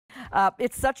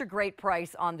It's such a great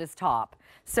price on this top.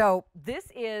 So this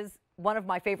is one of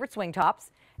my favorite swing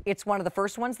tops. It's one of the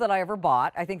first ones that I ever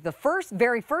bought. I think the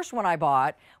very first one I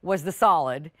bought was the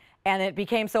solid, and it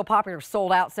became so popular,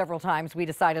 sold out several times, we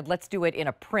decided let's do it in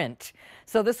a print.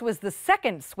 So this was the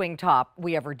second swing top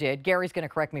we ever did. Gary's going to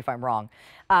correct me if I'm wrong.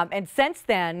 And since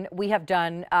then, we have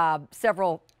done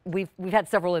several. We've had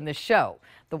several in this show.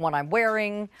 The one I'm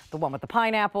wearing, the one with the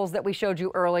pineapples that we showed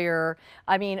you earlier.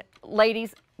 I mean,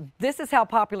 ladies, this is how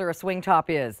popular a swing top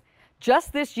is.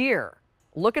 Just this year,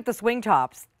 look at the swing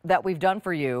tops that we've done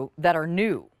for you that are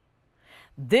new.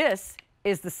 This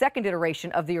is the second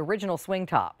iteration of the original swing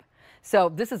top. So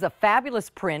this is a fabulous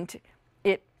print.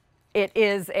 It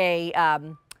is a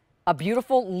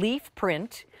beautiful leaf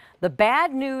print. The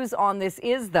bad news on this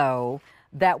is, though,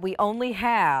 that we only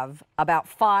have about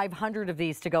 500 of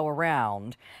these to go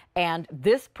around. And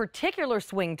this particular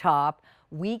swing top,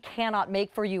 we cannot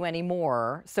make for you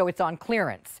anymore, so it's on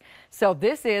clearance. So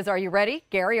this is, are you ready?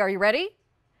 Gary, are you ready?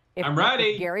 I'm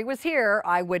ready. If Gary was here,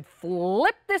 I would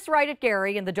flip this right at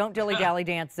Gary in the Don't Dilly Dally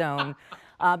Dance zone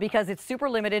because it's super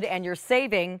limited and you're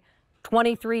saving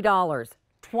 $23.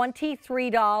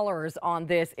 $23 on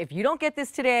this. If you don't get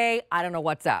this today, I don't know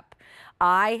what's up.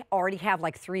 I already have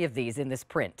like 3 of these in this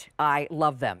print. I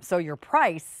love them. So your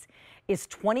price is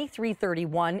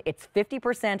 $23.31. It's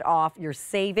 50% off. You're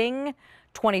saving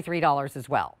 $23 as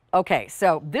well. Okay,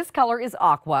 so this color is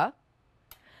aqua.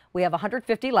 We have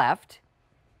 150 left.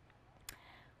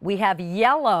 We have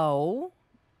yellow.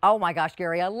 Oh my gosh,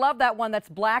 Gary, I love that one. That's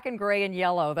black and gray and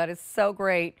yellow. That is so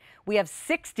great. We have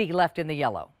 60 left in the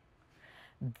yellow.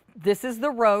 This is the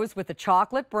rose with the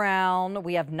chocolate brown.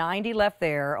 We have 90 left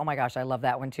there. Oh my gosh, I love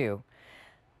that one too.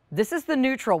 This is the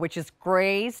neutral, which is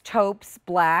grays, taupes,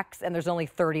 blacks, and there's only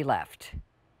 30 left.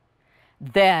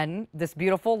 Then this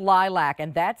beautiful lilac,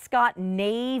 and that's got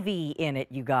navy in it,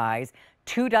 you guys.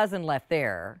 2 dozen left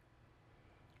there.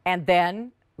 And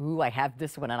then, ooh, I have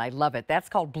this one and I love it. That's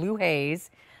called Blue Haze.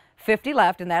 50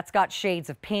 left, and that's got shades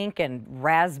of pink and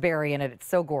raspberry in it. It's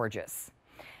so gorgeous.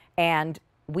 And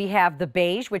we have the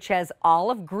beige, which has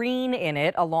olive green in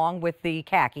it, along with the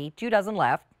khaki. 2 dozen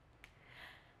left.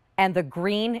 And the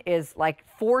green is like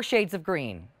 4 shades of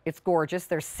green. It's gorgeous.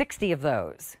 There's 60 of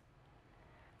those.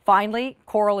 Finally,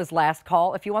 coral is last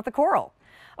call if you want the coral.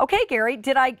 Okay, Gary,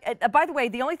 by the way,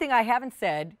 the only thing I haven't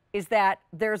said is that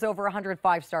there's over 100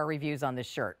 5-star reviews on this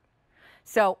shirt.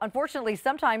 So unfortunately,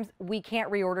 sometimes we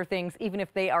can't reorder things even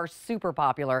if they are super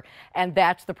popular, and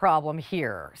that's the problem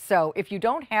here. So if you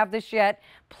don't have this yet,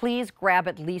 please grab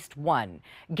at least one.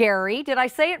 Gary, did I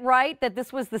say it right that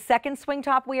this was the second swing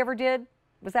top we ever did?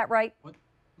 Was that right? What?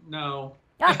 No.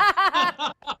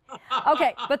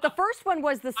 Okay, but the first one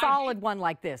was the solid one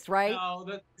like this, right? No,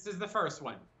 this is the first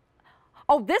one.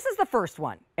 Oh, this is the first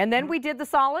one. And then we did the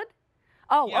solid?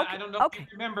 Oh, yeah, okay. I don't know if you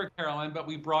remember, Carolyn, but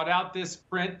we brought out this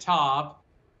print top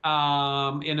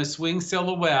in a swing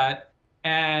silhouette,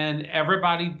 and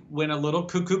everybody went a little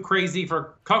cuckoo crazy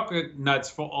for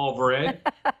coconuts over it.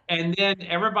 And then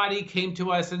everybody came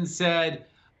to us and said,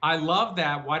 I love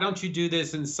that. Why don't you do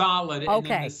this in solid? And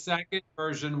then the second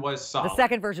version was solid. The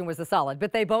second version was the solid,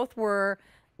 but they both were.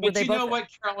 But you know what,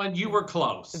 Carolyn? You were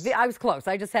close. I was close.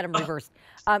 I just had them reversed.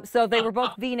 So they were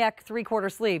both V-neck,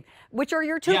 3/4 sleeve, which are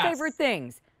your 2 favorite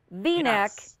things.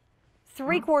 V-neck,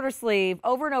 3/4 sleeve.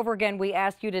 Over and over again, we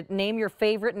ask you to name your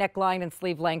favorite neckline and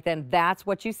sleeve length, and that's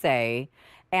what you say.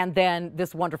 And then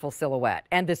this wonderful silhouette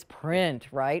and this print,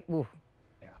 right? Ooh.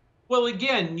 Well,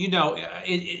 again, you know,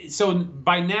 so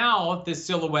by now this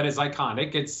silhouette is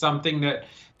iconic. It's something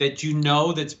that you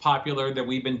know that's popular, that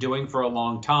we've been doing for a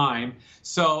long time.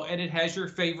 So, and it has your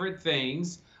favorite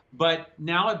things, but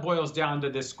now it boils down to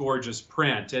this gorgeous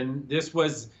print. And this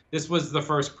was the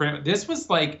first print. This was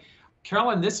like,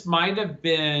 Carolyn, this might have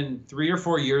been 3 or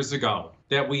 4 years ago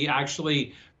that we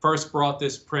actually first brought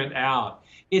this print out.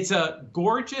 It's a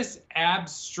gorgeous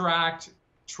abstract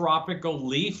tropical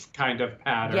leaf kind of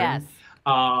pattern. Yes.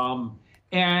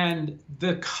 And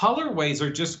the colorways are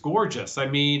just gorgeous. I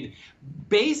mean,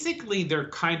 basically they're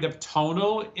kind of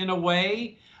tonal in a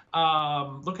way.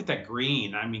 Look at that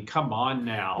green. I mean, come on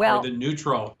now. Well, or the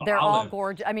neutral. They're olive. all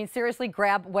gorgeous. I mean, seriously,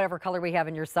 grab whatever color we have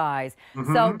in your size.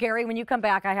 So, Gary, when you come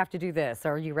back, I have to do this.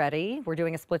 Are you ready? We're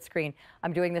doing a split screen.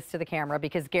 I'm doing this to the camera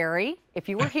because, Gary, if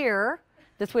you were here,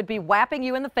 this would be whapping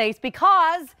you in the face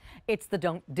because it's the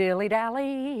Don't Dilly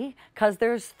Dally, because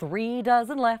there's 3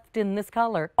 dozen left in this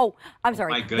color. Oh, I'm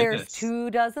sorry. My goodness. There's 2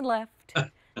 dozen left.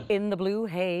 in the blue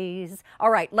haze. All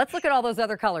right, let's look at all those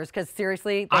other colors because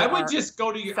seriously, I would just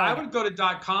go to your, I would go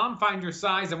to .com, find your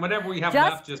size, and whatever we have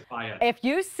left, just buy it.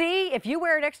 If you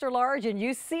wear an extra large and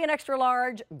you see an extra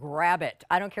large, grab it.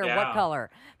 I don't care what color,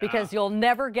 because you'll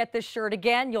never get this shirt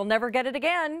again. You'll never get it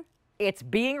again. It's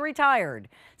being retired.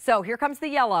 So here comes the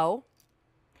yellow.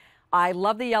 I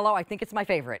love the yellow. I think it's my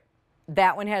favorite.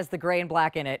 That one has the gray and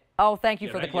black in it. Oh, thank you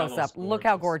for the close-up. Look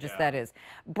how gorgeous that is.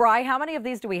 Bri, how many of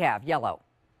these do we have? Yellow.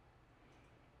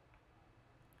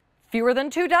 Fewer than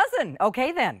 2 dozen.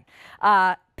 Okay, then.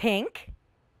 Pink.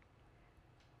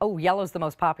 Oh, yellow's the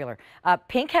most popular.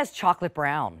 Pink has chocolate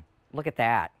brown. Look at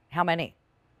that. How many?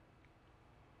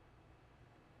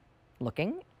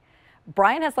 Looking.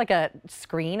 Brian has like a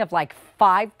screen of like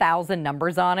 5,000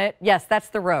 numbers on it. Yes, that's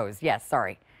the rose. Yes,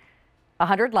 sorry.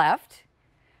 100 left.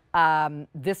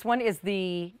 This one is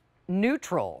the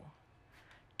neutral.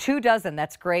 2 dozen.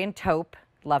 That's gray and taupe.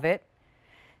 Love it.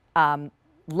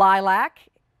 Lilac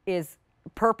is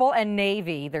purple and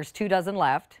navy. There's 2 dozen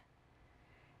left.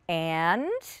 And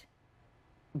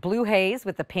blue haze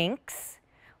with the pinks.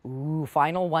 Ooh,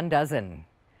 final 1 dozen.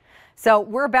 So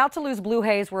we're about to lose blue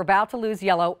haze. We're about to lose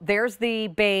yellow. There's the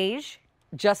beige.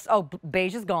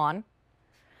 Beige is gone.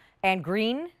 And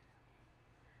green,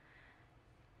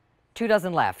 2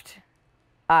 dozen left.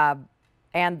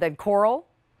 And the coral,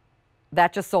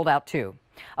 that just sold out too.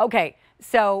 Okay,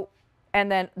 so,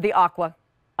 and then the aqua,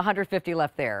 150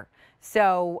 left there.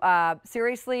 So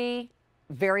seriously,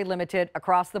 very limited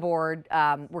across the board.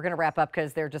 We're going to wrap up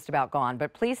because they're just about gone.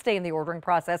 But please stay in the ordering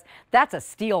process. That's a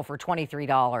steal for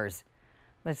 $23.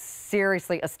 That's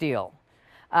seriously a steal.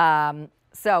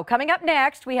 So coming up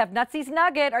next, we have Nutsy's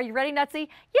Nugget. Are you ready, Nutsy?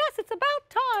 Yes, it's about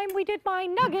time we did my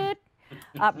nugget.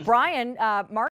 Brian, Mark.